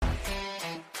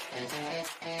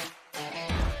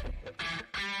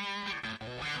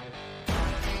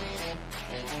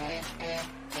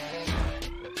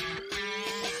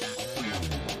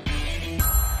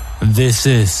This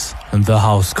is The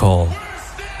House Call.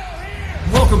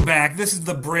 Welcome back. This is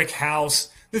the Brick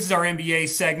House. This is our NBA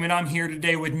segment. I'm here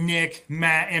today with Nick,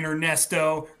 Matt, and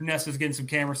Ernesto. Ernesto's getting some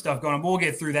camera stuff going on, but we'll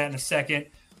get through that in a second.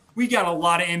 We got a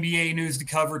lot of NBA news to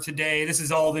cover today. This is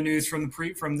all the news from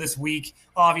this week.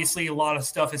 Obviously, a lot of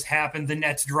stuff has happened. The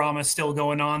Nets drama is still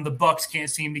going on. The Bucks can't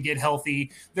seem to get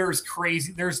healthy. There's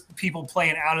people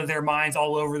playing out of their minds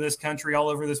all over this country, all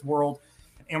over this world,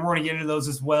 and we're going to get into those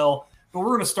as well. But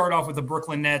we're going to start off with the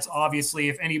Brooklyn Nets. Obviously,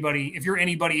 if you're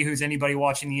anybody who's anybody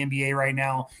watching the NBA right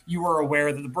now, you are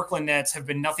aware that the Brooklyn Nets have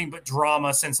been nothing but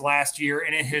drama since last year,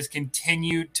 and it has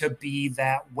continued to be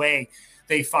that way.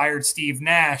 They fired Steve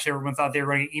Nash. Everyone thought they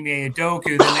were going to Ime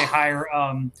Udoka. Then they hire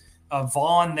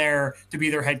Vaughn there to be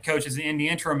their head coach in the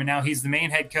interim, and now he's the main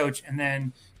head coach. And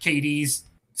then KD's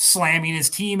slamming his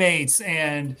teammates,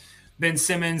 and Ben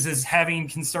Simmons is having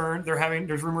concern.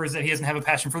 There's rumors that he doesn't have a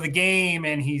passion for the game,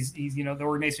 and he's the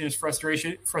organization is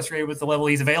frustrated with the level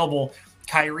he's available.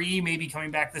 Kyrie may be coming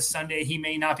back this Sunday. He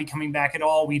may not be coming back at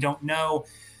all. We don't know.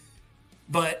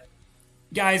 But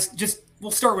guys, we'll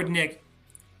start with Nick.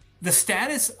 The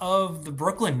status of the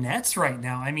Brooklyn Nets right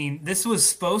now. I mean, this was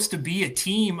supposed to be a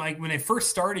team. Like when they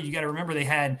first started, you got to remember they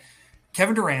had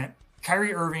Kevin Durant,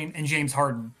 Kyrie Irving, and James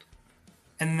Harden.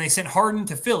 And then they sent Harden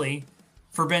to Philly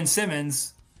for Ben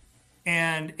Simmons,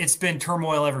 and it's been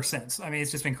turmoil ever since. I mean,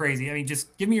 it's just been crazy. I mean,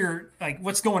 just give me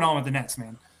what's going on with the Nets,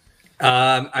 man?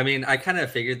 I kind of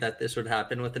figured that this would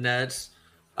happen with the Nets.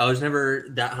 I was never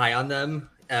that high on them,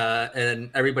 and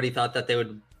everybody thought that they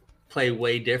would play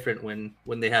way different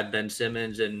when they had Ben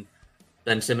Simmons, and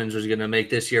Ben Simmons was going to make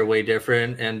this year way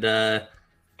different. And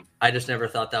I just never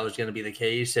thought that was going to be the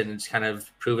case, and it's kind of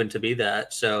proven to be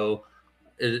that. So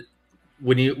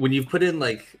when you put in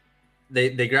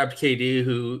They grabbed KD,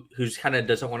 who's kind of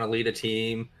doesn't want to lead a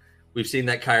team. We've seen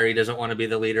that Kyrie doesn't want to be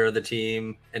the leader of the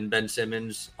team, and Ben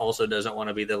Simmons also doesn't want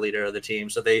to be the leader of the team.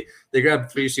 So they grabbed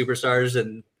three superstars,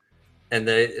 and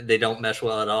they don't mesh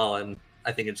well at all. And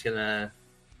I think it's gonna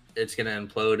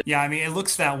implode. Yeah, I mean, it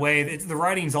looks that way. The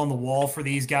writing's on the wall for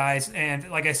these guys. And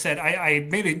like I said, I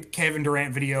made a Kevin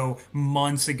Durant video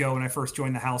months ago when I first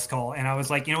joined the house call, and I was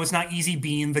like, it's not easy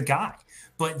being the guy,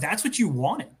 but that's what you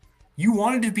wanted. You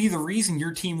wanted to be the reason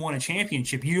your team won a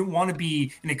championship. You didn't want to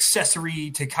be an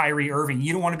accessory to Kyrie Irving.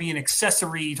 You don't want to be an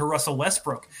accessory to Russell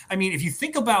Westbrook. I mean, if you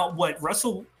think about what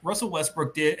Russell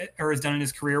Westbrook did or has done in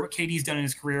his career, what KD's done in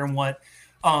his career, and what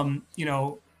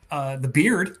the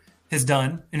Beard has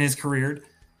done in his career,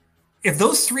 if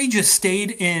those three just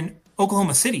stayed in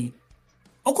Oklahoma City's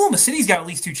got at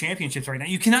least two championships right now.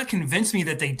 You cannot convince me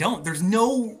that they don't. There's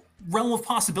no realm of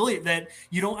possibility that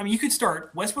you don't. I mean, you could start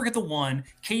Westbrook at the 1,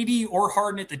 KD or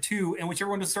Harden at the 2, and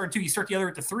whichever one to start at 2, you start the other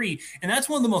at the 3, and that's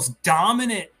one of the most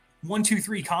dominant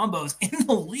 1-2-3 combos in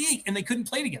the league, and they couldn't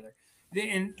play together.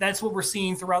 And that's what we're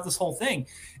seeing throughout this whole thing.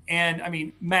 And I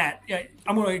mean, Matt,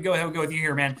 I'm going to go ahead and go with you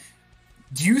here, man.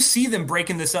 Do you see them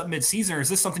breaking this up mid-season, or is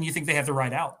this something you think they have to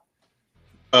ride out?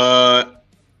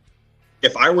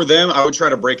 If I were them, I would try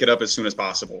to break it up as soon as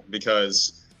possible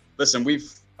because, listen,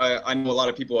 I know a lot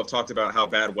of people have talked about how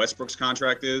bad Westbrook's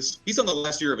contract is. He's on the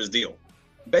last year of his deal.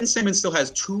 Ben Simmons still has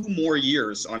 2 more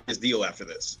years on his deal after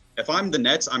this. If I'm the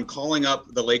Nets, I'm calling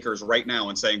up the Lakers right now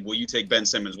and saying, will you take Ben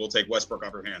Simmons? We'll take Westbrook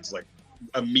off your hands,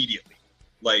 immediately.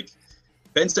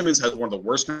 Ben Simmons has one of the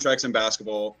worst contracts in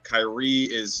basketball. Kyrie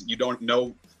is, you don't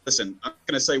know. Listen, I'm not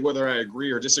going to say whether I agree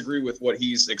or disagree with what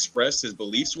he's expressed, his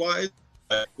beliefs-wise.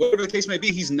 Whatever the case may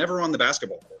be, he's never on the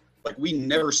basketball court. We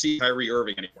never see Kyrie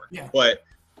Irving anymore. Yeah. But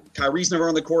Kyrie's never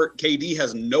on the court. KD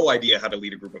has no idea how to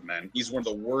lead a group of men. He's one of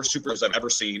the worst superstars I've ever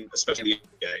seen, especially in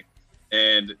the NBA.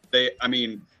 And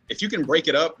if you can break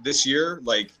it up this year,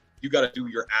 you got to do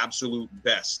your absolute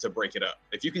best to break it up.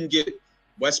 If you can get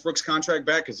Westbrook's contract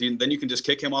back, because then you can just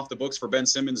kick him off the books for Ben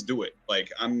Simmons, do it.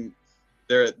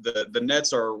 The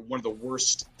Nets are one of the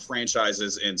worst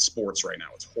franchises in sports right now.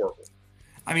 It's horrible.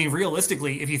 I mean,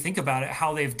 realistically, if you think about it,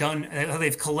 how they've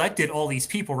collected all these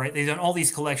people, right? They've done all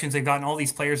these collections. They've gotten all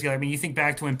these players together. I mean, you think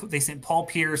back to when they sent Paul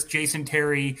Pierce, Jason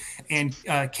Terry, and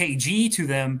KG to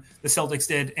them, the Celtics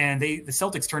did, and the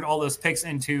Celtics turned all those picks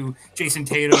into Jason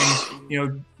Tatum,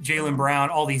 Jaylen Brown,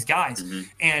 all these guys. Mm-hmm.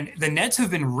 And the Nets have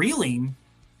been reeling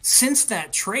since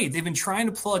that trade. They've been trying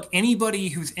to plug anybody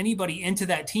who's anybody into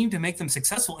that team to make them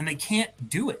successful, and they can't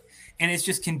do it. And it's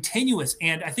just continuous.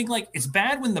 And I think it's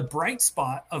bad when the bright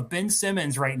spot of Ben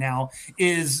Simmons right now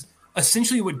is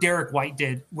essentially what Derek White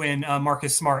did when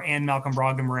Marcus Smart and Malcolm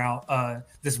Brogdon were out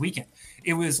this weekend.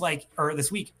 It was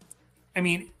this week. I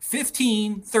mean,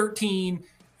 15, 13,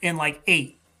 and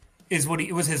 8. is what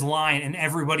it was his line, and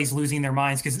everybody's losing their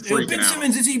minds because Ben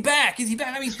Simmons, is he back? Is he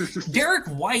back? I mean, Derek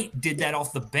White did that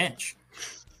off the bench.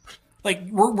 Like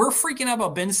we're freaking out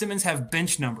about Ben Simmons have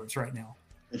bench numbers right now.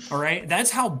 All right,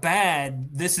 that's how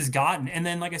bad this has gotten. And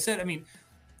then, like I said, I mean,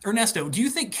 Ernesto, do you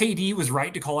think KD was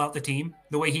right to call out the team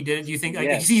the way he did it? Do you think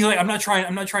I'm not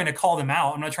trying to call them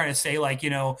out. I'm not trying to say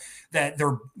that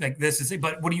they're like this is it,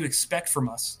 but what do you expect from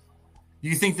us? Do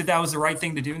you think that was the right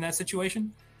thing to do in that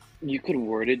situation? You could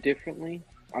word it differently.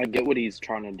 I get what he's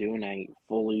trying to do, and I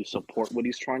fully support what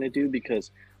he's trying to do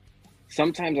because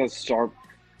sometimes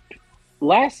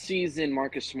last season,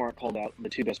 Marcus Smart called out the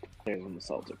two best players in the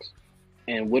Celtics.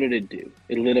 And what did it do?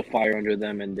 It lit a fire under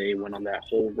them, and they went on that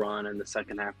whole run in the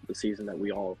second half of the season that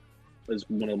was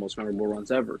one of the most memorable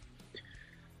runs ever.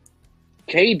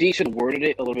 KD should have worded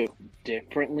it a little bit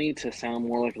differently to sound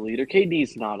more like a leader.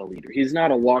 KD's not a leader. He's not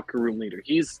a locker room leader.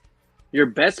 He's your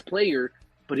best player,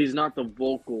 but he's not the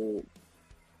vocal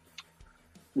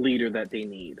leader that they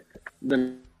need.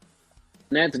 The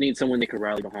Nets need someone they could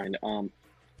rally behind.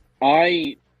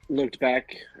 I looked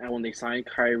back at when they signed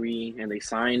Kyrie and they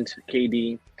signed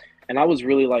KD, and I was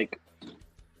really like,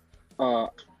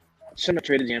 shouldn't have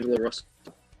traded D'Angelo Russell.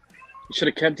 You should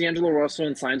have kept D'Angelo Russell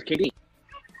and signed KD.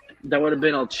 That would have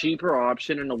been a cheaper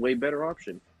option and a way better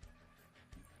option.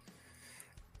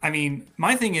 I mean,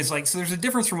 my thing is so there's a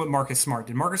difference from what Marcus Smart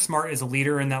did. Marcus Smart is a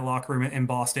leader in that locker room in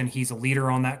Boston. He's a leader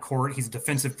on that court. He's a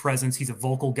defensive presence. He's a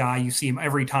vocal guy. You see him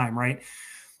every time, right?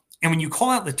 And when you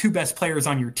call out the two best players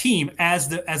on your team as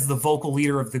the vocal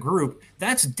leader of the group,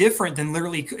 that's different than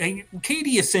literally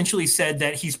KD essentially said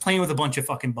that he's playing with a bunch of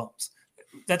fucking bums.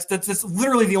 That's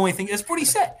literally the only thing. That's what he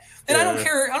said. And I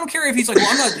don't care if he's like,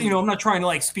 well, I'm not trying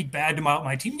to speak bad about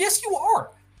my team. Yes, you are.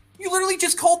 You literally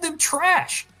just called them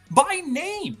trash by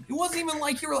name. It wasn't even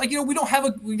like you were like, we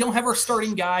don't have our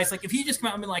starting guys. Like if he just come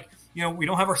out and been like, we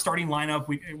don't have our starting lineup.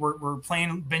 We're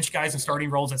playing bench guys in starting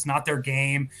roles. That's not their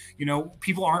game.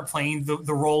 People aren't playing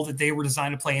the role that they were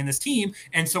designed to play in this team,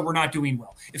 and so we're not doing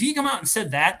well. If he come out and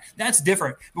said that, that's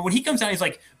different. But when he comes out, he's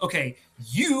like, okay,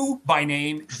 you by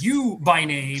name, you by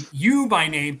name, you by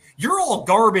name, you're all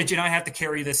garbage, and I have to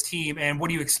carry this team. And what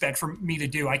do you expect from me to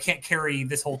do? I can't carry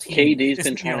this whole team. KD's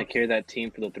been trying to carry that team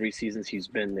for the 3 seasons he's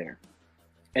been there.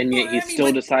 And yet he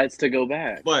still decides to go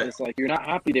back. But it's like you're not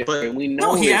happy there, and we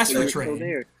know he asked for trade.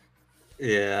 There.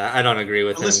 Yeah, I don't agree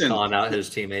with him calling out his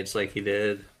teammates like he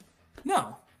did.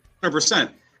 No, 100%.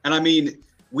 And I mean,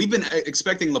 we've been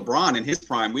expecting LeBron in his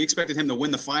prime. We expected him to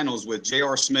win the finals with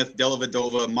J.R. Smith,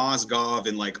 Dellavedova, Mozgov,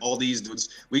 and all these dudes.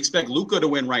 We expect Luka to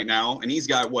win right now, and he's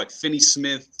got Finney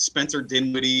Smith, Spencer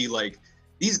Dinwiddie,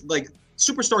 these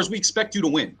superstars. We expect you to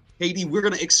win. KD, we're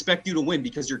going to expect you to win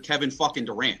because you're Kevin fucking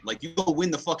Durant. You go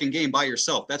win the fucking game by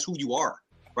yourself. That's who you are,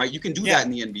 right? You can do that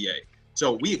in the NBA.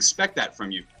 So we expect that from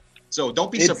you. So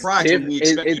don't be surprised when we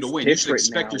expect you to win. You should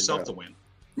expect yourself to win.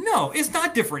 No, it's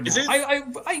not different now.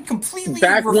 I completely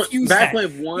back refuse that.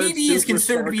 When one KD is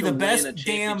considered to be the best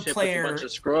damn player. A bunch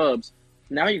of scrubs.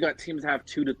 Now you got teams that have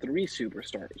 2 to 3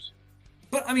 superstars.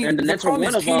 But I mean, the problem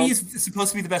is KD is supposed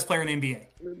to be the best player in the NBA.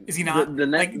 Is he not? The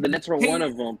Nets are one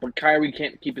of them, but Kyrie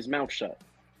can't keep his mouth shut.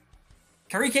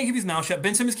 Kyrie can't keep his mouth shut.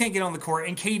 Ben Simmons can't get on the court,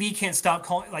 and KD can't stop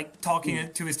talking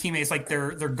to his teammates like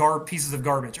they're pieces of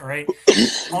garbage. All right.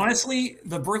 Honestly,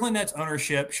 the Brooklyn Nets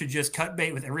ownership should just cut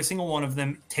bait with every single one of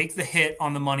them, take the hit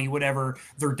on the money, whatever.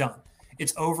 They're done.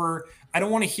 It's over. I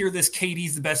don't want to hear this.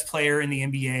 KD's the best player in the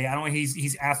NBA. I don't want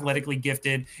he's athletically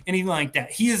gifted, anything like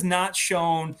that. He has not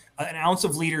shown an ounce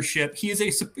of leadership. He's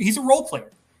a role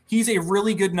player. He's a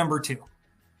really good number 2.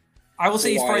 I will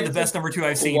say he's probably the best number 2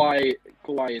 I've seen.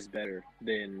 Kawhi is better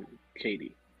than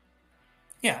KD.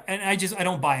 Yeah, and I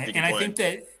don't buy it. And I think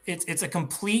that it's a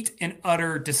complete and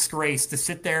utter disgrace to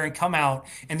sit there and come out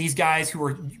and these guys who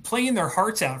are playing their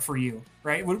hearts out for you,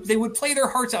 right? They would play their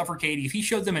hearts out for KD if he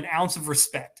showed them an ounce of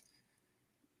respect.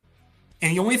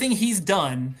 And the only thing he's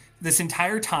done this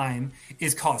entire time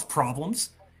is cause problems.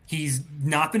 He's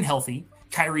not been healthy.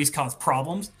 Kyrie's caused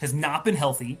problems, has not been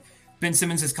healthy. Ben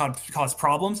Simmons has caused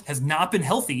problems, has not been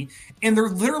healthy, and they're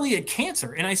literally a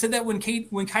cancer. And I said that when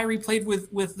Kyrie played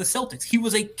with the Celtics. He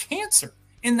was a cancer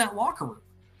in that locker room.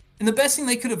 And the best thing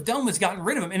they could have done was gotten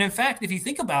rid of him. And in fact, if you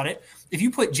think about it, if you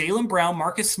put Jaylen Brown,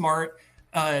 Marcus Smart,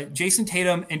 Jason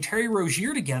Tatum, and Terry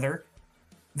Rozier together,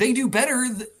 they do better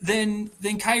than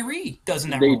Kyrie does in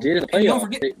that role. They did in the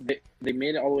playoffs. They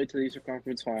made it all the way to the Eastern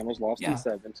Conference Finals, lost in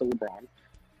 7 to LeBron.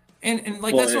 And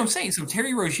that's what I'm saying. So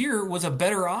Terry Rozier was a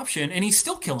better option, and he's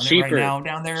still killing it right now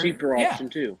down there. Cheaper option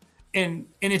too. And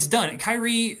it's done.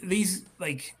 Kyrie,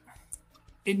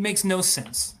 it makes no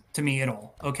sense. to me at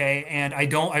all. Okay. And I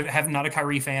have not a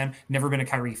Kyrie fan, never been a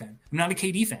Kyrie fan. I'm not a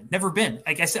KD fan, never been.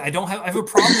 Like I said, I have a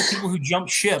problem with people who jump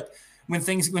ship when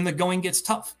the going gets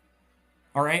tough.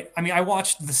 All right. I mean, I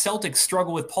watched the Celtics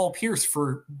struggle with Paul Pierce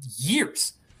for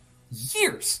years.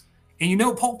 And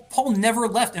Paul never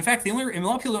left. In fact, and a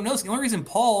lot of people don't know this, the only reason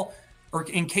Paul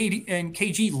and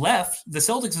KG left the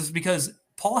Celtics is because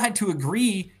Paul had to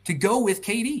agree to go with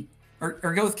KD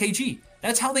or go with KG.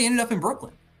 That's how they ended up in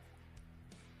Brooklyn.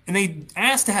 And they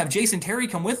asked to have Jason Terry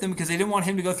come with them because they didn't want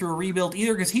him to go through a rebuild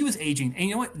either because he was aging. And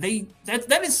you know what?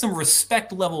 That is some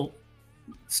respect level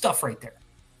stuff right there.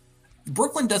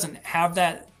 Brooklyn doesn't have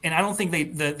that, and I don't think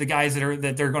the guys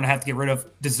that they're going to have to get rid of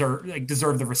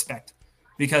deserve the respect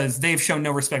because they've shown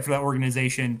no respect for that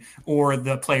organization or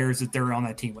the players that they're on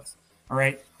that team with. All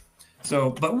right.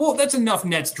 So, that's enough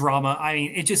Nets drama. I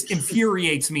mean, it just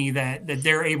infuriates me that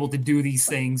they're able to do these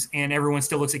things and everyone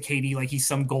still looks at KD like he's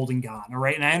some golden god. All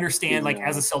right. And I understand, like,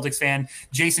 as a Celtics fan,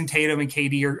 Jason Tatum and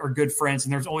KD are good friends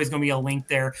and there's always going to be a link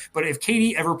there. But if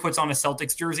KD ever puts on a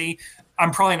Celtics jersey,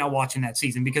 I'm probably not watching that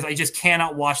season because I just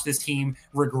cannot watch this team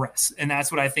regress. And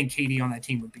that's what I think KD on that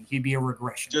team would be. He'd be a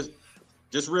regression.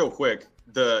 Just real quick,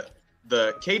 the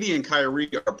KD and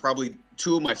Kyrie are probably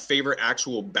two of my favorite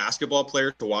actual basketball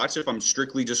players to watch. If I'm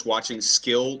strictly just watching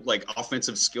skill, like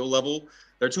offensive skill level,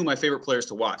 they're two of my favorite players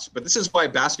to watch. But this is why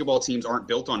basketball teams aren't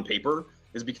built on paper,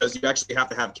 is because you actually have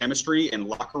to have chemistry and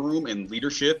locker room and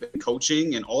leadership and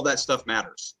coaching and all that stuff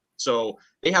matters. So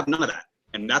they have none of that.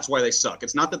 And that's why they suck.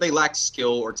 It's not that they lack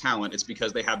skill or talent. It's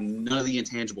because they have none of the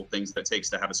intangible things that it takes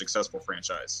to have a successful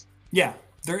franchise. Yeah.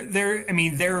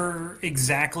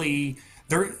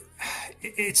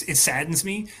 It saddens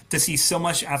me to see so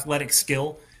much athletic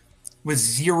skill with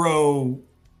zero,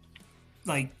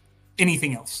 like,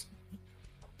 anything else.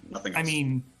 Nothing else. I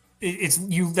mean,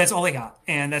 that's all they got,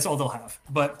 and that's all they'll have.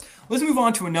 But let's move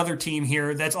on to another team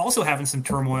here that's also having some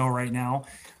turmoil right now.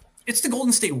 It's the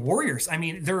Golden State Warriors. I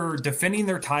mean, they're defending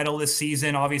their title this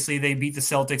season. Obviously, they beat the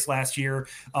Celtics last year.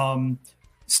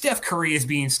 Steph Curry is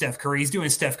being Steph Curry. He's doing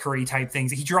Steph Curry type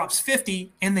things. He drops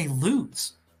 50, and they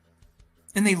lose.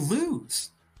 I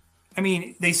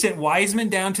mean, they sent Wiseman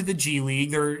down to the G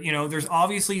League. There's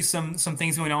obviously some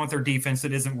things going on with their defense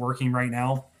that isn't working right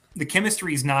now. The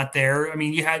chemistry is not there. I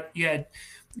mean, you had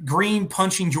Green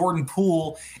punching Jordan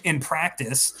Poole in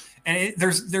practice, and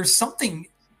there's something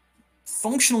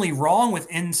functionally wrong with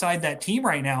inside that team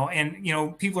right now. And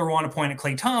people are wanting to point at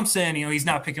Klay Thompson. He's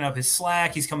not picking up his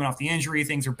slack. He's coming off the injury.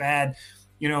 Things are bad.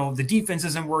 The defense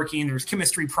isn't working. There's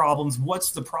chemistry problems.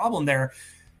 What's the problem there?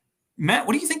 Matt,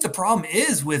 what do you think the problem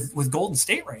is with Golden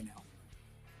State right now?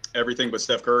 Everything but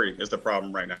Steph Curry is the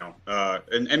problem right now.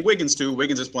 And Wiggins too.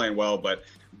 Wiggins is playing well, but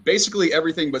basically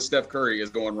everything but Steph Curry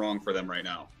is going wrong for them right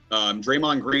now.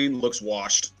 Draymond Green looks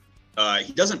washed.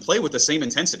 He doesn't play with the same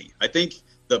intensity. I think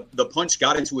the punch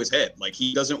got into his head. Like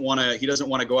he doesn't want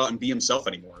to go out and be himself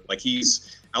anymore. Like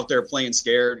he's out there playing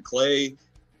scared. Klay,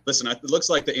 listen, it looks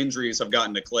like the injuries have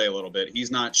gotten to Klay a little bit. He's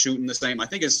not shooting the same. I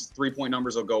think his 3-point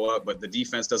numbers will go up, but the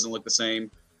defense doesn't look the same.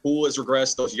 Poole has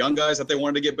regressed. Those young guys that they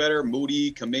wanted to get better,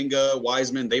 Moody, Kuminga,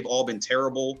 Wiseman, they've all been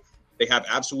terrible. They have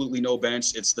absolutely no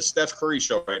bench. It's the Steph Curry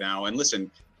show right now. And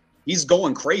listen, he's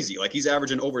going crazy. Like he's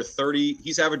averaging over 30.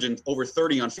 He's averaging over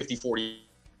 30 on 50-40.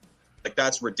 Like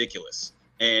that's ridiculous.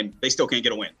 And they still can't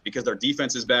get a win because their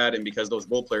defense is bad and because those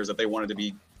role players that they wanted to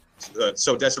be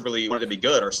so desperately wanted to be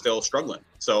good are still struggling.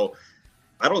 So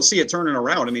I don't see it turning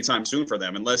around anytime soon for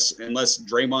them unless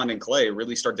Draymond and Klay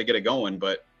really start to get it going.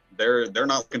 But they're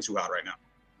not looking too hot right now.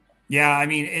 Yeah, I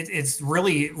mean, it's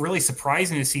really, really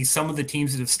surprising to see some of the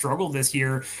teams that have struggled this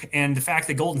year. And the fact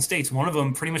that Golden State's one of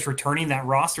them pretty much returning that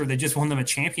roster that just won them a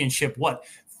championship, a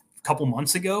couple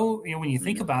months ago, when you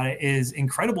think about it, is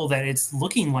incredible that it's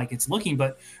looking like it's looking.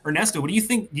 But Ernesto, what do you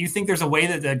think? Do you think there's a way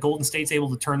that the Golden State's able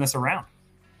to turn this around?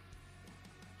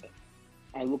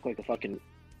 I look like a fucking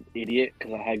idiot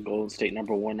because I had Golden State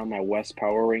number 1 on my West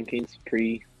Power rankings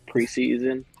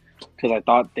preseason because I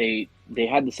thought they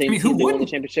had the same team they won the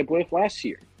championship with last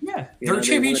year. Yeah, they're a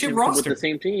championship roster with the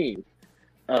same team.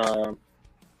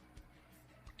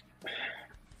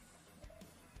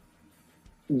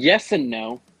 Yes and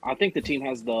no. I think the team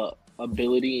has the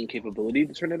ability and capability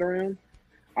to turn it around.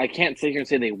 I can't sit here and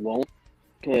say they won't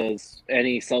because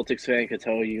any Celtics fan could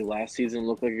tell you last season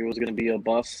looked like it was going to be a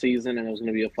bust season and it was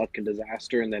going to be a fucking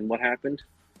disaster. And then what happened?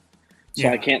 So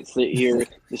I can't sit here.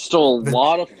 There's still a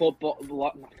lot of There's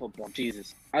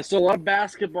still a lot of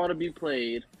basketball to be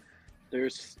played.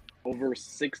 There's over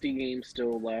 60 games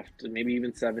still left, and maybe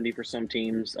even 70 for some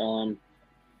teams.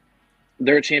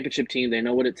 They're a championship team. They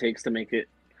know what it takes to make it.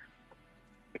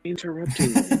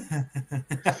 interrupting me.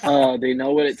 They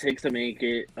know what it takes to make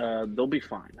it. They'll be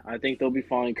fine. I think they'll be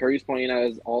fine. Curry's playing at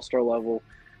his all-star level.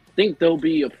 I think they'll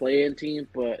be a play-in team,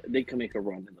 but they can make a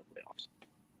run in the playoffs.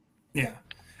 Yeah.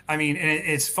 I mean, and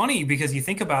it's funny because you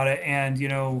think about it,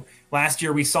 and last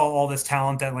year we saw all this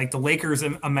talent that like the Lakers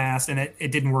amassed, and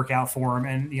it didn't work out for them.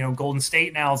 And Golden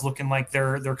State now is looking like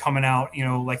they're coming out,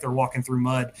 like they're walking through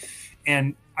mud.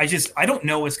 And I don't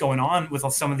know what's going on with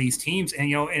some of these teams.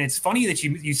 And and it's funny that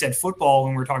you said football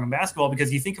when we're talking basketball,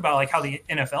 because you think about like how the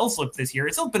NFL's looked this year.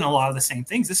 It's been a lot of the same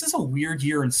things. This is a weird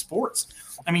year in sports.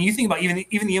 I mean, you think about even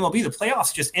the MLB, the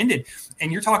playoffs just ended,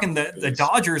 and you're talking the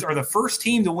Dodgers are the first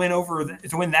team to win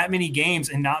that many games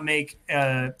and not make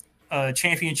a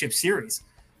championship series.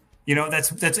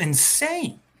 That's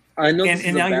insane. I know this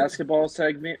is a basketball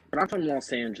segment, but I'm from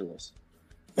Los Angeles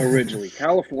originally,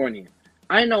 California.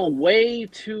 I know way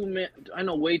too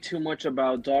much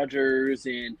about Dodgers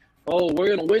and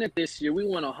we're gonna win it this year. We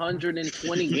won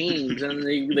 120 games and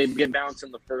they get bounced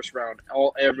in the first round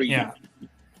every year.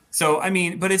 So, I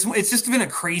mean, but it's just been a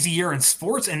crazy year in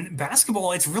sports, and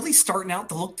basketball, it's really starting out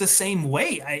to look the same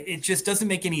way. It just doesn't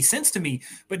make any sense to me.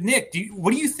 But Nick,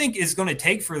 what do you think is going to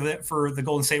take for the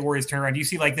Golden State Warriors turnaround? Do you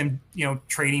see like them,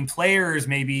 trading players,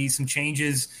 maybe some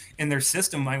changes in their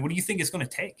system? What do you think it's going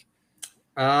to take?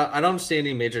 I don't see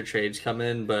any major trades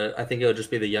coming, but I think it'll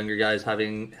just be the younger guys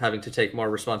having to take more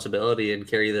responsibility and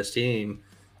carry this team.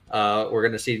 We're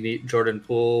going to see Jordan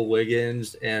Poole,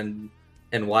 Wiggins, and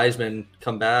Wiseman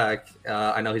come back.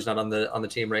 I know he's not on the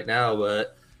team right now,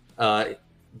 but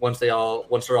once they're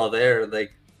all there, they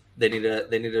need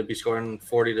to be scoring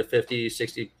 40 to 50,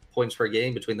 60 points per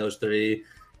game between those three,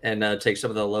 and take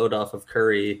some of the load off of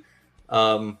Curry.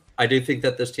 I do think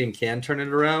that this team can turn it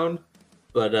around,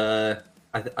 but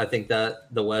I think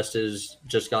that the West has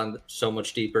just gone so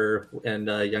much deeper, and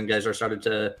the young guys are starting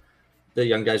to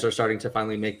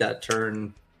finally make that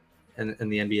turn in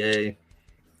the NBA.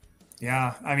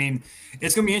 Yeah, I mean,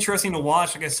 it's going to be interesting to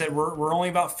watch. Like I said, we're only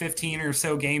about 15 or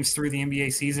so games through the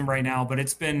NBA season right now, but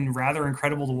it's been rather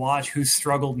incredible to watch who's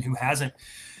struggled and who hasn't.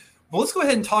 Well, let's go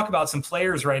ahead and talk about some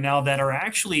players right now that are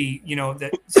actually,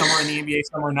 that some are in the NBA,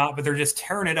 some are not, but they're just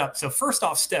tearing it up. So first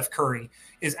off, Steph Curry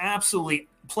is absolutely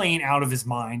playing out of his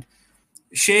mind.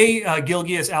 Shai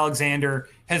Gilgeous-Alexander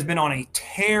has been on a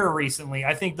tear recently.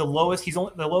 I think the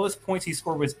lowest points he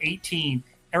scored was 18.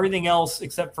 Everything else,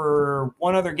 except for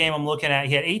one other game I'm looking at,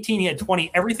 he had 18, he had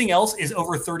 20. Everything else is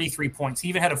over 33 points. He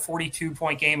even had a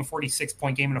 42-point game, a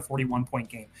 46-point game, and a 41-point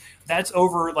game. That's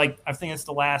over, I think it's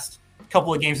the last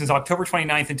couple of games since October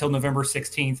 29th until November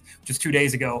 16th, which is 2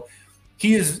 days ago.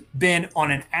 He has been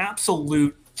on an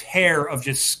absolute tear of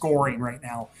just scoring right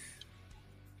now.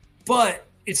 But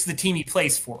it's the team he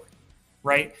plays for,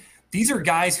 right? These are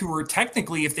guys who were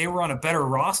technically, if they were on a better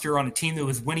roster, on a team that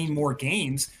was winning more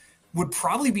games, would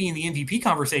probably be in the MVP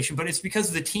conversation, but it's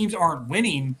because the teams aren't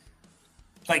winning.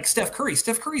 Like Steph Curry.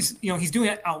 Steph Curry's, he's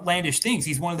doing outlandish things.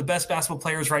 He's one of the best basketball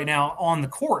players right now on the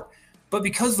court. But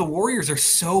because the Warriors are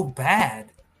so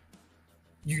bad,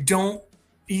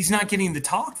 he's not getting the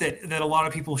talk that a lot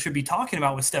of people should be talking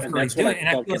about what Steph Curry's doing. And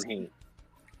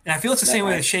I feel it's the same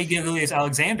way with Shai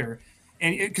Gilgeous-Alexander.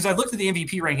 And because I looked at the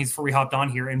MVP rankings before we hopped on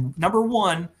here, and number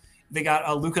one, they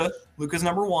got Luka. Luka's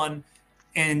number one.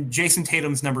 And Jason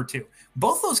Tatum's number two.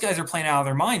 Both those guys are playing out of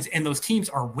their minds, and those teams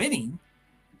are winning,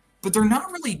 but they're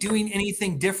not really doing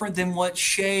anything different than what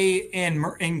Shai and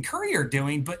Curry are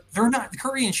doing. But they're not.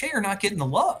 Curry and Shai are not getting the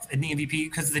love in the MVP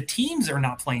because the teams are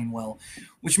not playing well,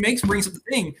 which brings up the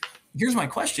thing. Here's my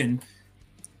question: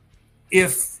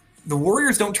 if the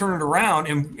Warriors don't turn it around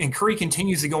and Curry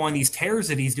continues to go on these tears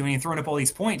that he's doing and throwing up all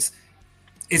these points,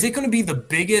 is it going to be the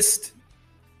biggest,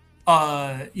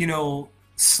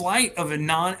 slight of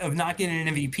not getting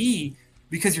an MVP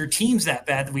because your team's that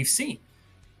bad that we've seen?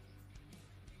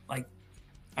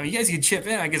 You guys can chip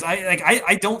in. I guess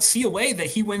I don't see a way that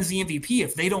he wins the MVP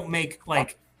if they don't make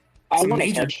some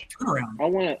major turnaround. I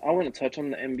want to touch on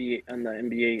the NBA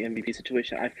MVP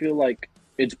situation. I feel like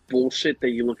it's bullshit that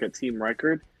you look at team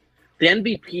record. The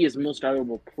MVP is most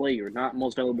valuable player, not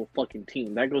most valuable fucking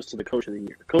team. That goes to the coach of the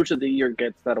year. The coach of the year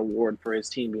gets that award for his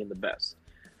team being the best.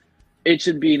 It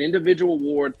should be an individual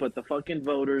award, but the fucking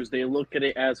voters, they look at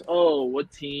it as,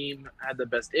 what team had the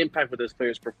best impact with this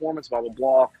player's performance, blah, blah,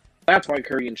 blah. That's why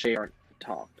Curry and Shai aren't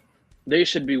top. They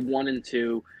should be 1 and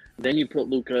 2. Then you put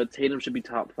Luka. Tatum should be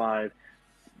top 5.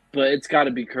 But it's got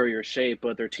to be Curry or Shai,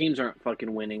 but their teams aren't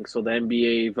fucking winning. So the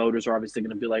NBA voters are obviously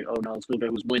going to be like, oh, no, it's Luka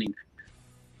who's winning.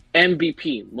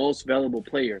 MVP, most valuable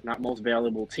player, not most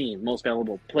valuable team, most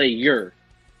valuable player.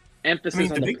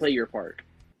 Emphasis on the player part.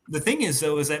 The thing is,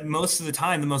 though, is that most of the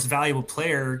time, the most valuable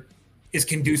player is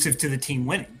conducive to the team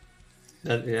winning.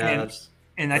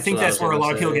 And I think what I that's was where a gonna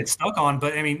lot of people say. get stuck on.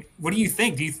 But I mean, what do you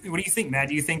think? What do you think, Matt?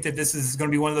 Do you think that this is going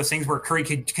to be one of those things where Curry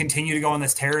could continue to go on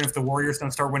this tear, and if the Warriors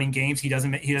don't start winning games, he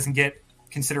doesn't get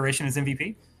consideration as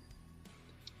MVP?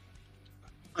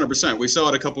 100%. We saw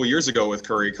it a couple of years ago with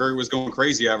Curry. Curry was going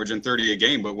crazy, averaging 30 a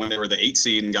game, but when they were the 8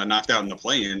 seed and got knocked out in the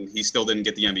play-in, he still didn't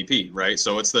get the MVP, right?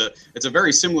 So it's a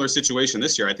very similar situation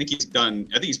this year. I think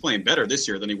he's playing better this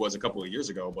year than he was a couple of years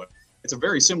ago, but it's a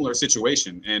very similar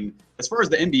situation. And as far as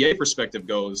the NBA perspective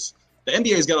goes, the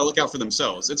NBA's got to look out for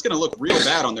themselves. It's going to look real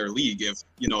bad on their league if,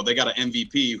 they got an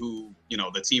MVP who,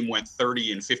 the team went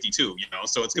 30 and 52,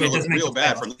 so it's going to look real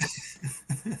bad from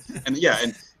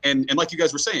and like you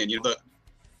guys were saying, the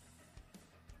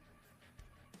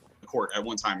court at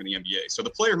one time in the NBA. So the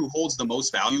player who holds the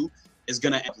most value is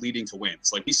going to end up leading to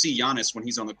wins. Like we see Giannis when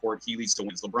he's on the court, he leads to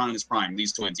wins. LeBron in his prime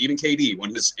leads to wins. Even KD when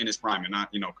he's in his prime and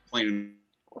not, complaining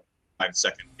 5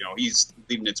 seconds, he's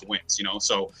leading it to wins,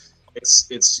 So it's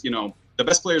the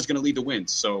best player is going to lead to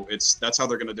wins. So that's how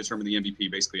they're going to determine the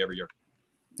MVP basically every year.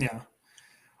 Yeah.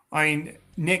 I mean,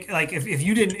 Nick, like if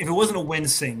it wasn't a win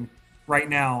sing right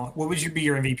now, what would be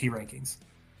your MVP rankings?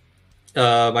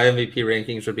 My MVP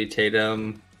rankings would be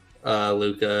Tatum,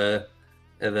 Luka,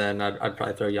 and then I'd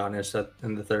probably throw Giannis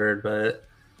in the third. But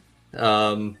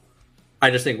I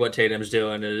just think what Tatum's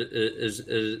doing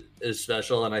is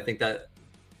special, and I think that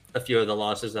a few of the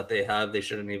losses that they have, they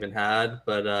shouldn't even had.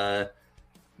 But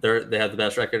they have the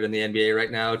best record in the NBA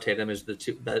right now. Tatum is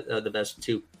the best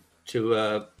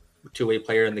two-way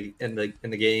player in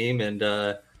the game, and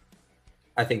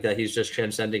I think that he's just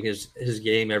transcending his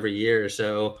game every year.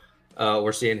 So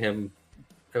we're seeing him.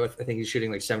 I think he's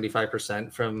shooting like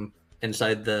 75% from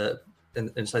inside the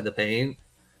paint,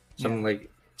 something like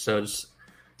so.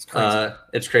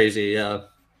 It's crazy. Yeah.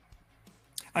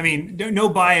 I mean, no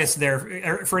bias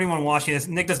there for anyone watching this.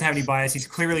 Nick doesn't have any bias. He's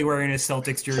clearly wearing his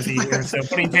Celtics jersey here, so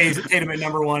putting Tatum at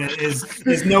number one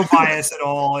is no bias at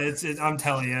all. I'm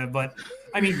telling you, but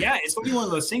I mean, yeah, it's going to be one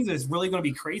of those things that's really going to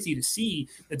be crazy to see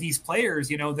that these players,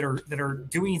 that are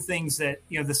doing things that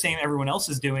the same everyone else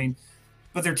is doing,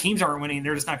 but their teams aren't winning.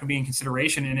 They're just not going to be in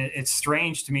consideration, and it's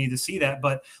strange to me to see that.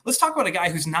 But let's talk about a guy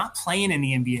who's not playing in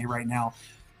the NBA right now.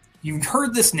 You've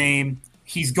heard this name.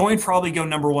 He's going to probably go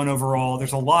number one overall.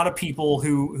 There's a lot of people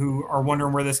who are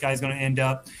wondering where this guy's going to end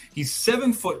up. He's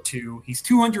 7'2". He's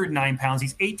 209 pounds.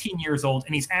 He's 18 years old,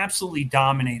 and he's absolutely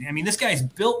dominating. I mean, this guy's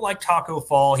built like Taco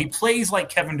Fall. He plays like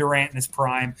Kevin Durant in his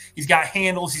prime. He's got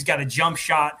handles. He's got a jump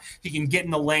shot. He can get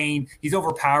in the lane. He's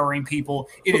overpowering people.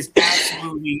 It is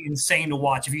absolutely insane to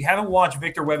watch. If you haven't watched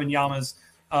Victor Wembanyama's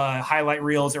highlight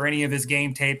reels or any of his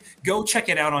game tape, go check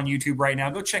it out on YouTube right now.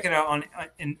 Go check it out on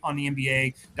the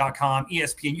NBA.com,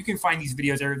 ESPN. You can find these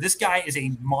videos there. This guy is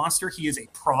a monster. He is a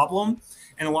problem.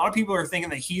 And a lot of people are thinking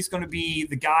that he's going to be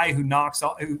the guy who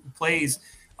plays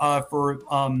for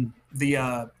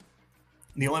the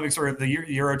Olympics or the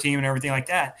Euro team and everything like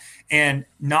that, and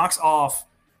knocks off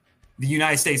the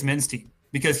United States men's team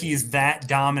because he is that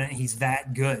dominant. He's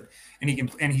that good. And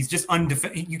he's just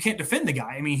you can't defend the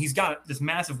guy. I mean, he's got this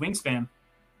massive wingspan.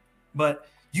 But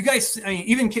you guys, I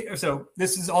mean, so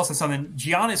this is also something.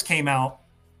 Giannis came out.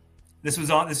 This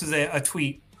was a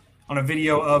tweet on a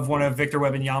video of one of Victor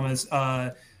Wembanyama's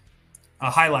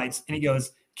highlights, and he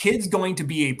goes, "Kid's going to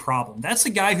be a problem." That's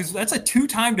a guy that's a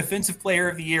 2-time Defensive Player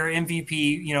of the Year,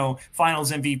 MVP,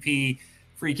 Finals MVP,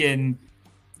 freaking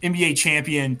NBA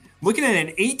champion. Looking at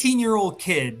an 18-year-old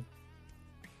kid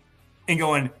and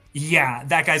going, yeah,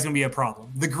 that guy's going to be a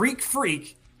problem. The Greek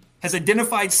Freak has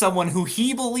identified someone who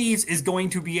he believes is going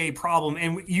to be a problem.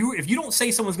 And if you don't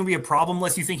say someone's going to be a problem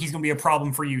unless you think he's going to be a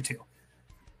problem for you too.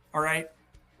 All right?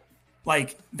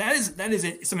 Like, that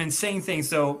is some insane thing.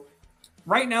 So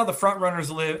right now, the front runners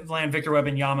land Victor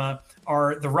Wembanyama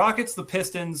are the Rockets, the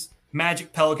Pistons,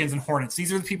 Magic, Pelicans, and Hornets.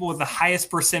 These are the people with the highest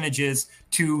percentages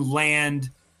to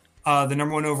land the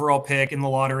number one overall pick in the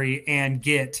lottery and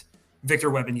get Victor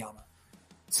Wembanyama.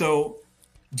 So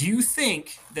do you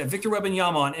think that Victor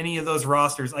Wembanyama on any of those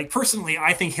rosters, like personally,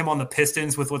 I think him on the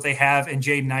Pistons with what they have and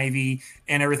Jaden Ivey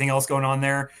and everything else going on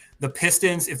there, the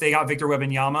Pistons, if they got Victor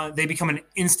Wembanyama, they become an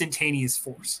instantaneous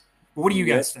force. What do you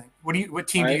guys think? What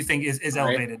team do you think is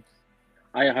elevated?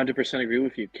 I 100% agree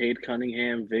with you. Cade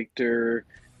Cunningham, Victor,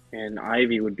 and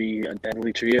Ivy would be a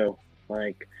deadly trio.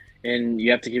 And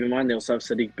you have to keep in mind they also have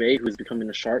Sadiq Bey, who's becoming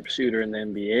a sharpshooter in the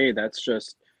NBA. That's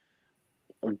just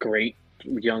a great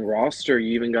young roster.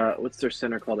 You even got, what's their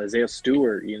center called? Isaiah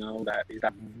Stewart,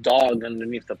 that dog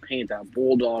underneath the paint, that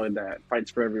bulldog that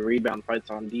fights for every rebound, fights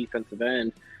on defensive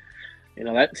end.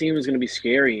 That team is going to be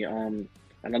scary.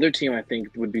 Another team I think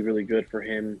would be really good for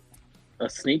him a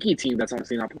sneaky team that's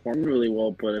honestly not performing really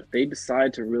well. But if they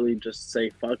decide to really just say,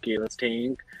 fuck it, let's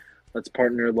tank, let's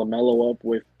partner LaMelo up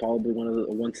with probably one of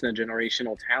the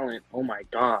once-in-a-generational talent. Oh, my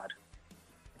God.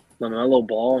 LaMelo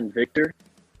Ball and Victor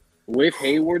with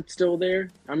Hayward still there.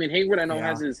 I mean, Hayward I know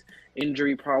has his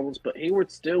injury problems, but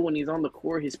Hayward still, when he's on the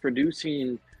court, he's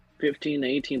producing 15 to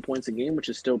 18 points a game, which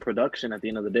is still production at the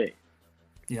end of the day.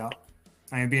 Yeah.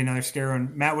 I'd be another scare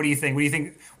one. Matt, what do you think? What do you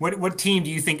think? What team do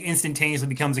you think instantaneously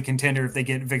becomes a contender if they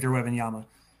get Victor Wembanyama?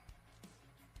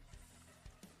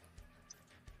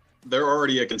 They're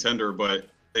already a contender, but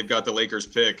they've got the Lakers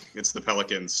pick. It's the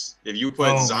Pelicans. If you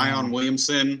put Zion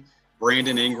Williamson,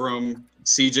 Brandon Ingram,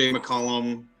 CJ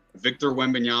McCollum, Victor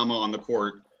Wembanyama on the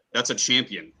court, that's a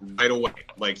champion right away.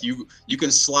 Like you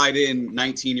can slide in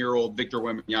 19-year-old Victor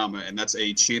Wembanyama, and that's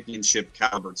a championship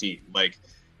caliber team. Like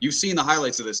you've seen the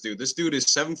highlights of this dude. This dude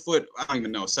is 7 foot. I don't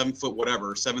even know 7 foot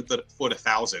whatever. 7 foot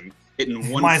 1,000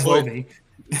 hitting 1 Might as well foot. be.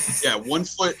 Yeah, 1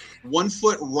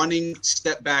 foot running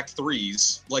step back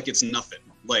threes like it's nothing.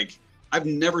 Like I've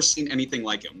never seen anything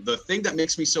like him. The thing that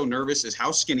makes me so nervous is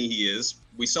how skinny he is.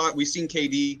 We've seen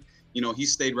KD. You know, he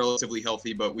stayed relatively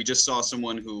healthy, but we just saw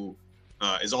someone who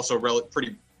is also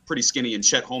pretty skinny, and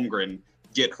Chet Holmgren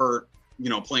get hurt. You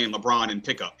know, playing LeBron in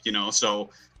pickup. You know, so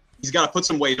he's got to put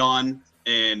some weight on,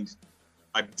 and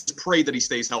I just pray that he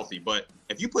stays healthy. But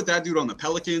if you put that dude on the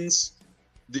Pelicans,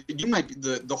 you might be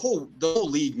the whole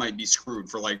league might be screwed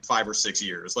for like 5 or 6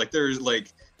 years. Like there's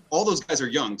like all those guys are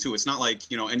young too. It's not like,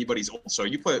 you know, anybody's old. So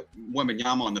you put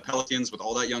Wembanyama on the Pelicans with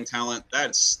all that young talent,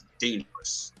 that's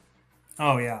dangerous.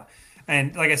 Oh yeah.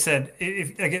 And like I said,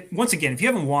 once again, if you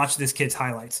haven't watched this kid's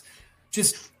highlights,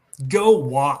 just go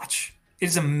watch. It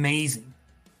is amazing.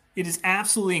 It is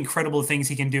absolutely incredible the things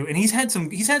he can do. And he's had some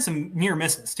near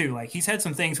misses too. Like he's had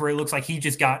some things where it looks like he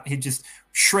just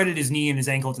shredded his knee and his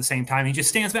ankle at the same time. He just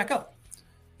stands back up.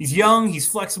 He's young. He's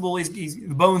flexible. He's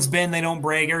the bones bend. They don't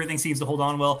break. Everything seems to hold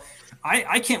on well.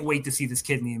 I can't wait to see this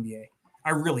kid in the NBA.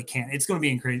 I really can't. It's going to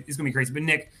be crazy. It's going to be crazy. But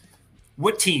Nick,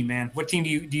 what team, man? What team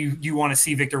do you want to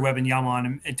see Victor Wembanyama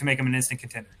on to make him an instant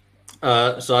contender?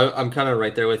 So I'm kind of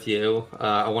right there with you.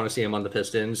 I want to see him on the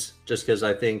Pistons just because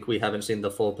I think we haven't seen the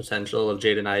full potential of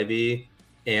Jaden Ivey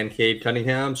and Cade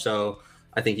Cunningham. So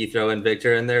I think you throw in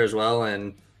Victor in there as well,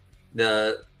 and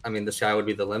the sky would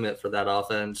be the limit for that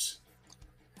offense.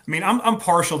 I mean, I'm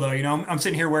partial though. You know, I'm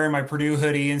sitting here wearing my Purdue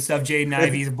hoodie and stuff. Jaden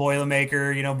Ivey's a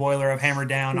Boilermaker. You know, Boiler of Hammer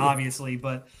Down, obviously,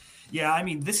 but. Yeah, I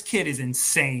mean, this kid is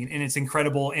insane, and it's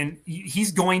incredible, and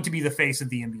he's going to be the face of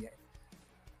the NBA.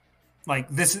 Like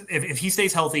this, if he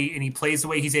stays healthy and he plays the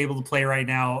way he's able to play right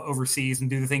now overseas and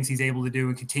do the things he's able to do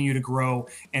and continue to grow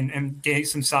and get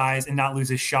some size and not lose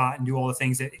his shot and do all the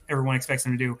things that everyone expects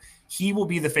him to do, he will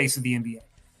be the face of the NBA.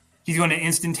 He's going to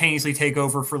instantaneously take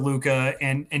over for Luka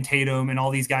and Tatum and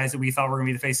all these guys that we thought were going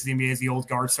to be the face of the NBA as the old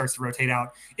guard starts to rotate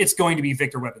out. It's going to be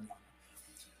Victor Wembanyama.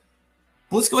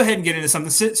 Let's go ahead and get into something.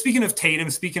 Speaking of Tatum,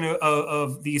 speaking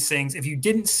of these things, if you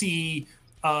didn't see,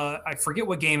 I forget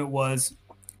what game it was,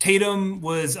 Tatum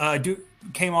was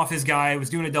came off his guy, was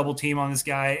doing a double team on this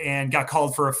guy, and got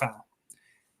called for a foul.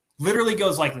 Literally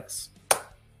goes like this,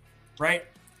 right?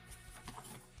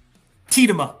 Teed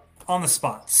him up on the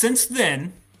spot. Since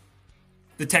then,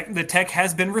 the tech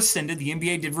has been rescinded. The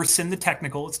NBA did rescind the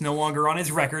technical. It's no longer on his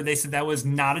record. They said that was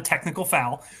not a technical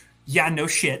foul. Yeah, no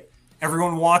shit.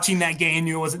 Everyone watching that game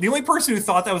knew it wasn't. The only person who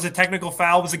thought that was a technical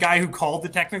foul was the guy who called the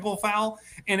technical foul.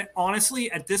 And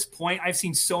honestly, at this point, I've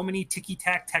seen so many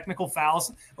ticky-tack technical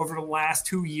fouls over the last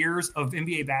 2 years of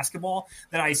NBA basketball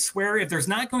that I swear if there's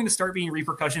not going to start being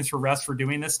repercussions for refs for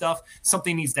doing this stuff,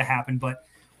 something needs to happen. But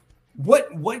what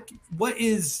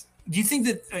is – do you think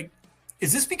that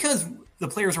is this because the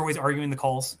players are always arguing the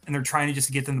calls and they're trying to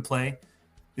just get them to play?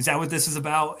 Is that what this is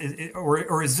about?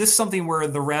 Or is this something where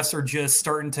the refs are just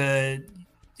starting to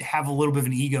have a little bit of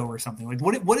an ego or something? Like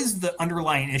what is the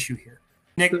underlying issue here?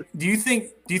 Nick, do you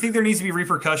think there needs to be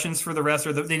repercussions for the refs,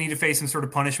 or they need to face some sort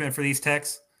of punishment for these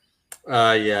techs?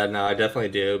 Yeah, no, I definitely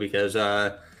do, because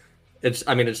it's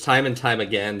time and time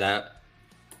again that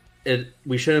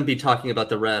we shouldn't be talking about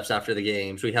the refs after the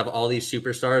games. We have all these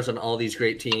superstars on all these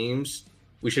great teams.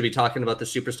 We should be talking about the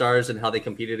superstars and how they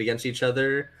competed against each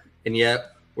other, and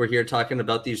yet we're here talking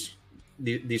about these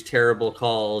terrible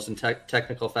calls and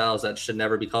technical fouls that should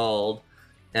never be called,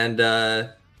 and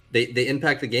they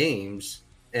impact the games,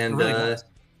 and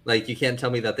like you can't tell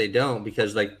me that they don't,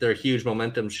 because like they're huge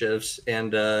momentum shifts,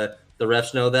 and the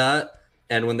refs know that,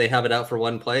 and when they have it out for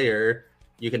one player,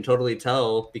 you can totally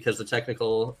tell, because the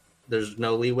technical, there's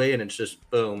no leeway, and it's just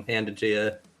boom, handed to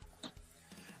you. I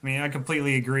mean, I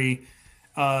completely agree.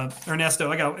 Ernesto,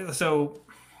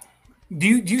 do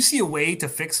you see a way to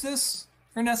fix this?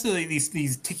 Ernesto,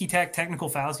 these ticky-tack technical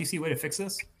fouls, do you see a way to fix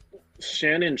this?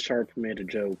 Shannon Sharp made a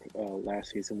joke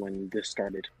last season when this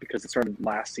started, because it started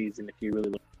last season, if you really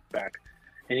look back.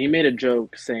 And he made a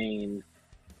joke saying,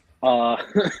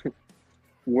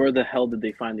 where the hell did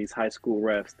they find these high school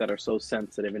refs that are so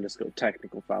sensitive and just go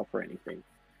technical foul for anything?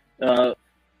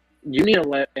 You need to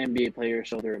let NBA players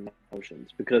show their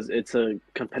emotions, because it's a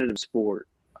competitive sport.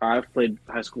 I've played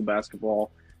high school basketball,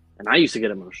 and I used to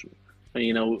get emotional.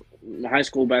 You know, high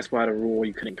school basketball had a rule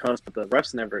you couldn't cuss, but the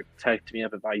refs never teched me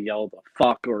up if I yelled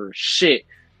fuck or shit.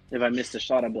 If I missed a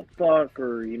shot, I'd be like, fuck,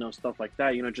 or, you know, stuff like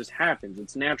that. You know, it just happens.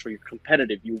 It's natural. You're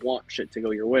competitive. You want shit to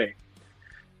go your way.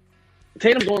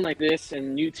 Tatum going like this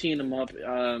and you teeing him up,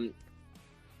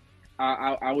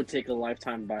 I would take a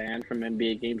lifetime ban from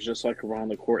NBA games just so I could run on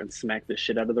the court and smack the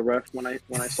shit out of the ref when I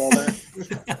saw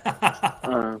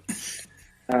that.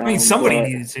 I mean, somebody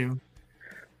needed to.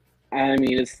 I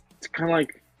mean, it's kind of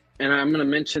like, and I'm going to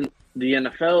mention the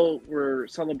NFL, where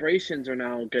celebrations are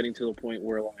now getting to the point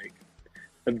where, like,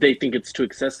 if they think it's too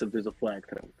excessive, there's a flag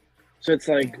thrown. So it's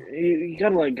like, you got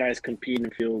to let guys compete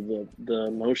and feel the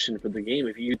emotion for the game.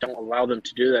 If you don't allow them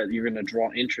to do that, you're going to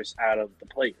draw interest out of the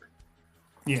player.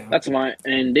 Yeah. That's why,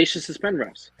 and they should suspend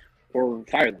refs or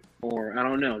fire them, or I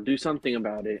don't know, do something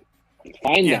about it.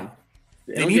 Find them.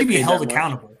 They need to be held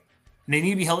accountable. They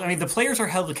need to be held. I mean, the players are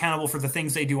held accountable for the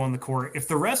things they do on the court. If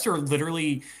the refs are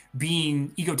literally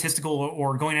being egotistical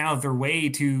or going out of their way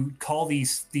to call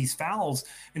these fouls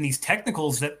and these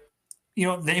technicals that, you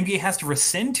know, the NBA has to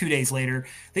rescind 2 days later,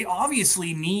 they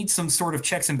obviously need some sort of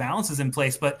checks and balances in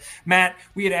place. But Matt,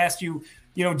 we had asked you,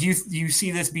 you know, do you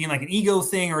see this being like an ego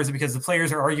thing, or is it because the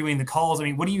players are arguing the calls? I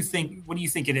mean, what do you think? What do you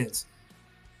think it is?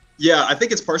 Yeah, I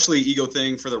think it's partially an ego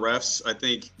thing for the refs. I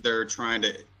think they're trying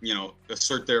to, you know,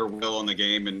 assert their will in the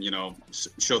game and, you know,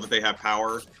 show that they have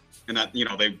power, and that, you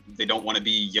know, they don't want to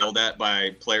be yelled at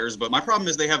by players. But my problem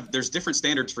is there's different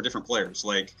standards for different players.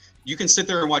 Like, you can sit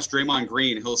there and watch Draymond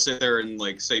Green. He'll sit there and,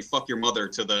 like, say "fuck your mother"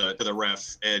 to the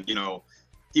ref, and, you know,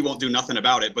 he won't do nothing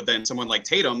about it. But then someone like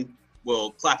Tatum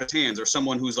will clap his hands, or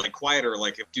someone who's like quieter,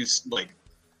 like just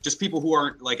people who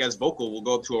aren't like as vocal will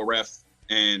go up to a ref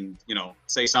and, you know,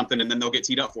 say something, and then they'll get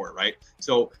teed up for it, right?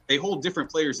 So they hold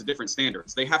different players to different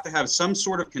standards. They have to have some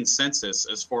sort of consensus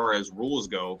as far as rules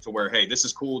go, to where, hey, this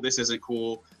is cool, this isn't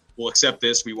cool, we'll accept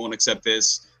this, we won't accept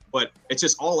this. But it's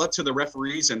just all up to the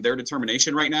referees and their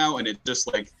determination right now. And it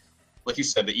just like you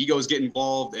said, the egos get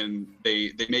involved, and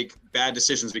they make bad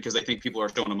decisions because they think people are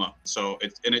showing them up. So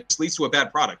it just leads to a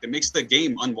bad product. It makes the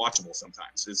game unwatchable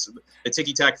sometimes. It's the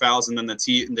ticky-tack fouls, and then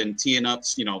teeing up,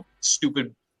 you know,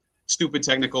 stupid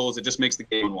technicals. It just makes the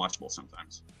game unwatchable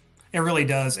sometimes. It really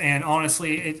does. And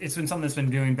honestly, it's been something that's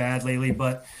been doing bad lately.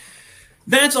 But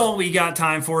that's all we got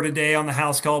time for today on the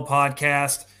House Call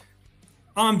podcast.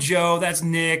 I'm Joe. That's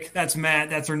Nick. That's Matt.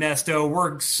 That's Ernesto.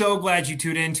 We're so glad you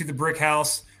tuned in to the Brick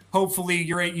House. Hopefully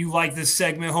you like this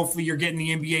segment. Hopefully you're getting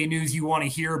the NBA news you want to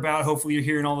hear about. Hopefully you're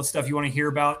hearing all the stuff you want to hear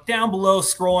about. Down below,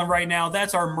 scrolling right now,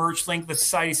 that's our merch link, the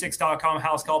Society6.com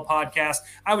House Call Podcast.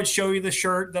 I would show you the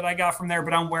shirt that I got from there,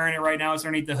 but I'm wearing it right now. It's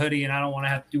underneath the hoodie, and I don't want to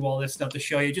have to do all this stuff to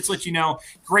show you. Just let you know,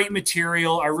 great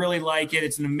material. I really like it.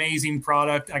 It's an amazing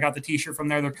product. I got the t-shirt from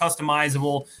there. They're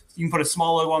customizable. You can put a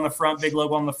small logo on the front, big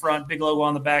logo on the front, big logo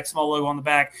on the back, small logo on the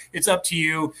back. It's up to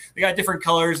you. They got different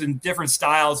colors and different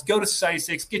styles. Go to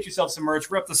Society6, get yourself some merch,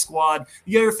 rep the squad.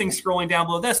 The other thing scrolling down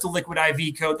below, that's the Liquid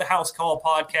IV code, the House Call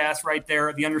Podcast right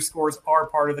there. The underscores are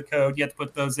part of the code. You have to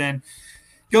put those in.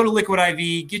 Go to Liquid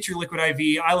IV, get your Liquid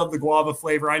IV. I love the guava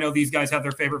flavor. I know these guys have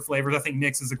their favorite flavors. I think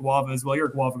Nick's is a guava as well. You're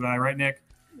a guava guy, right, Nick?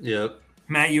 Yep.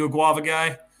 Matt, you a guava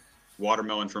guy?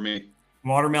 Watermelon for me.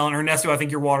 Watermelon. Ernesto, I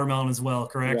think you're watermelon as well,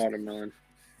 correct? Watermelon.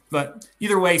 But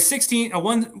either way, 16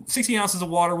 ounces of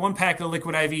water, 1 pack of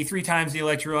Liquid IV, 3 times the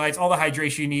electrolytes, all the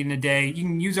hydration you need in a day. You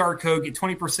can use our code, get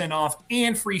 20% off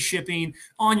and free shipping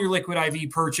on your Liquid IV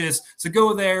purchase. So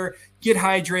go there, get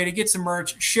hydrated, get some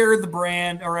merch, share the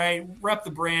brand, all right? Rep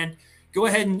the brand. Go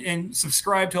ahead and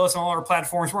subscribe to us on all our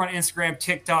platforms. We're on Instagram,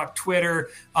 TikTok, Twitter,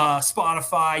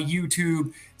 Spotify,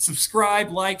 YouTube.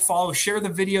 Subscribe, like, follow, share the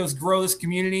videos, grow this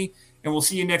community, and we'll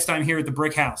see you next time here at the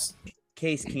Brick House.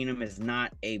 Case Keenum is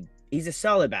he's a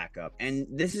solid backup, and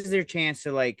this is their chance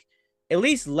to, like, at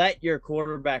least let your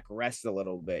quarterback rest a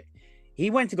little bit. He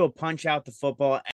went to go punch out the football